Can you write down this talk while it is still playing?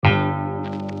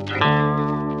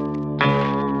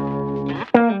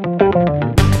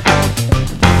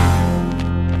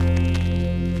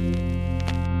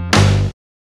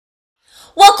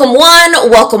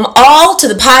everyone. Welcome all to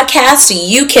the podcast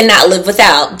you cannot live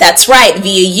without. That's right.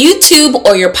 Via YouTube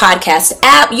or your podcast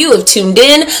app, you have tuned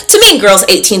in to Mean Girls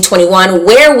 1821,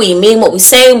 where we mean what we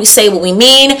say what we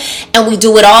mean, and we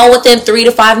do it all within 3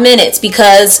 to 5 minutes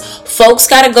because folks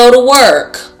got to go to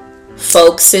work.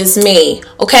 Folks is me.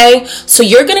 Okay? So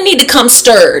you're going to need to come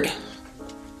stirred.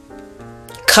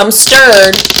 Come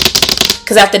stirred.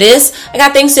 Because after this, I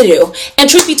got things to do. And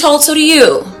truth be told, so do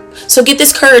you. So get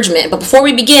this encouragement. But before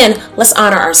we begin, let's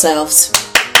honor ourselves.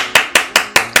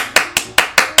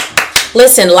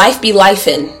 Listen, life be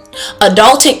lifing.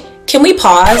 Adulting. Can we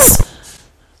pause?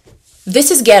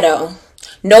 This is ghetto.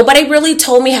 Nobody really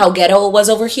told me how ghetto it was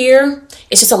over here.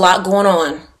 It's just a lot going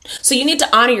on. So you need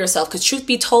to honor yourself because truth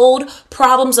be told,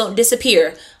 problems don't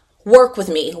disappear. Work with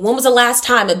me. When was the last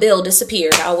time a bill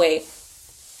disappeared? I'll wait.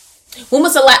 When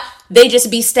was the last? They just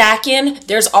be stacking.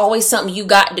 There's always something you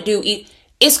got to do.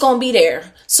 It's going to be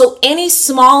there. So any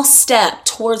small step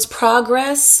towards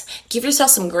progress, give yourself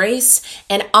some grace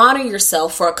and honor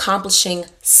yourself for accomplishing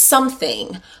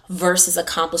something versus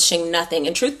accomplishing nothing.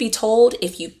 And truth be told,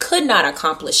 if you could not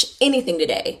accomplish anything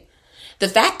today, the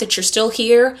fact that you're still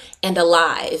here and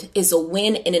alive is a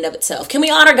win in and of itself. Can we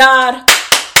honor God?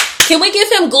 Can we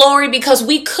give him glory? Because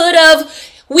we could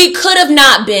have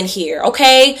not been here,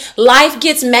 okay? Life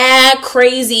gets mad,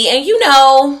 crazy, and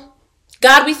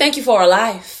God, we thank you for our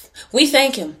life. We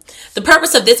thank him. The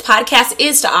purpose of this podcast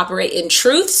is to operate in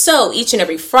truth. So each and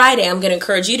every Friday, I'm going to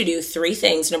encourage you to do 3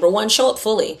 things. Number 1, show up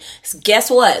fully. Guess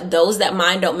what? Those that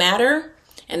mind don't matter,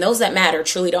 and those that matter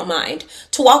truly don't mind.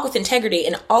 To walk with integrity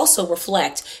and also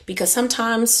reflect, because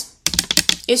sometimes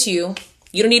it's you.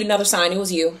 You don't need another sign. It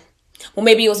was you. Well,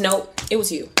 maybe it was no, it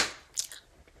was you.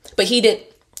 But he did.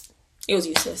 It was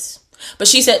you, sis. But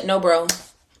she said, no, bro,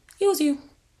 it was you.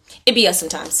 It be us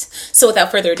sometimes. So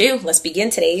without further ado, let's begin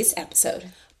today's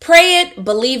episode. Pray it,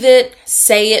 believe it,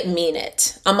 say it, mean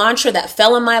it. A mantra that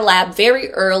fell in my lap very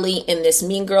early in this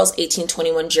Mean Girls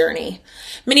 1821 journey.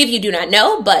 Many of you do not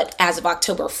know, but as of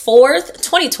October 4th,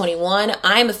 2021,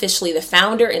 I am officially the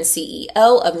founder and CEO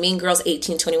of Mean Girls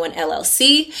 1821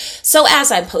 LLC. So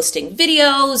as I'm posting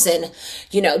videos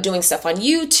and, doing stuff on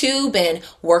YouTube and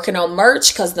working on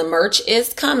merch, because the merch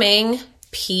is coming,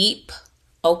 peep.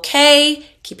 Okay,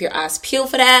 keep your eyes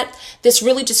peeled for that. This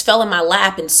really just fell in my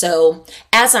lap. And so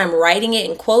as I'm writing it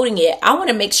and quoting it, I want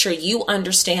to make sure you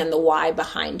understand the why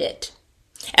behind it.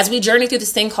 As we journey through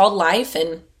this thing called life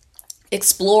and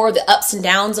explore the ups and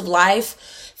downs of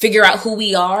life, figure out who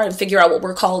we are and figure out what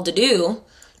we're called to do.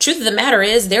 Truth of the matter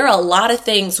is there are a lot of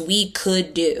things we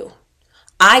could do.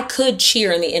 I could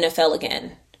cheer in the NFL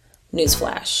again.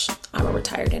 Newsflash, I'm a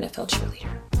retired NFL cheerleader.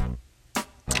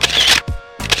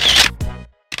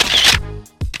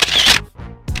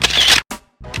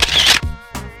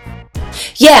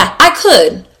 Yeah, I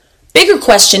could. Bigger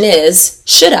question is,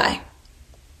 should I?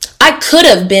 I could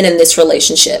have been in this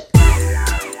relationship.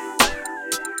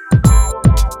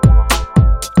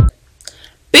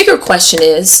 Bigger question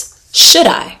is, should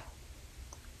I?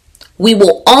 We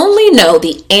will only know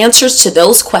the answers to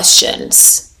those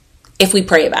questions if we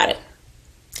pray about it.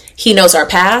 He knows our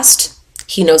past,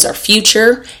 he knows our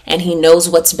future, and he knows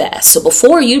what's best. So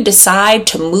before you decide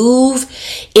to move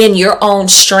in your own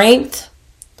strength,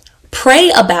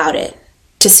 pray about it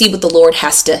to see what the Lord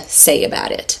has to say about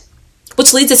it.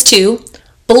 Which leads us to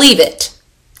believe it.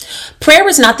 Prayer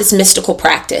is not this mystical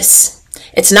practice.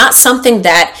 It's not something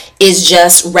that is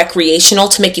just recreational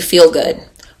to make you feel good.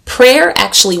 Prayer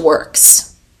actually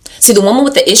works. See, the woman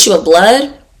with the issue of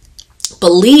blood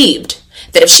believed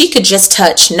that if she could just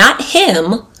touch not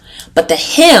him, but the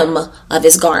hem of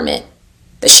his garment,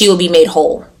 that she would be made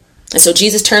whole. And so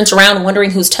Jesus turns around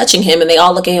wondering who's touching him, and they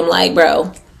all look at him like,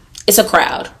 bro, it's a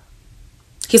crowd.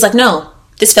 He's like, no,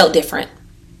 this felt different.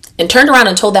 And turned around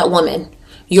and told that woman,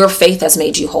 your faith has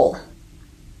made you whole.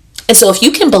 And so if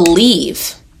you can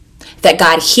believe that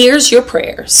God hears your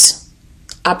prayers,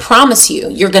 I promise you,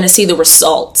 you're going to see the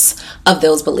results of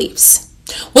those beliefs.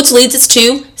 Which leads us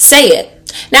to say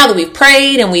it. Now that we've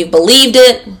prayed and we've believed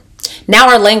it, now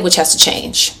our language has to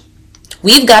change.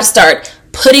 We've got to start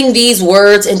putting these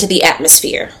words into the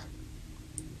atmosphere.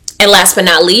 And last but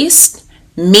not least,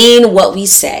 mean what we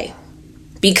say.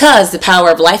 Because the power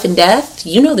of life and death,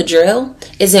 you know the drill,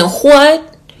 is in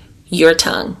what? Your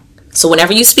tongue. So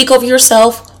whenever you speak over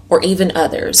yourself or even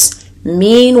others,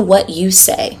 mean what you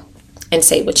say and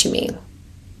say what you mean.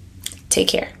 Take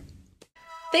care.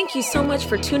 Thank you so much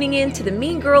for tuning in to the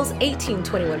Mean Girls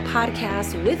 1821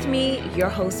 podcast with me, your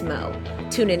host, Mo.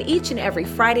 Tune in each and every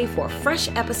Friday for a fresh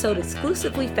episode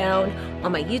exclusively found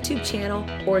on my YouTube channel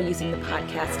or using the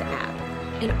podcast app.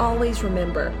 And always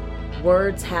remember,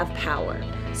 words have power.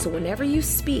 So whenever you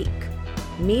speak,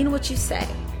 mean what you say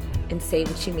and say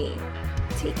what you mean.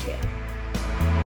 Take care.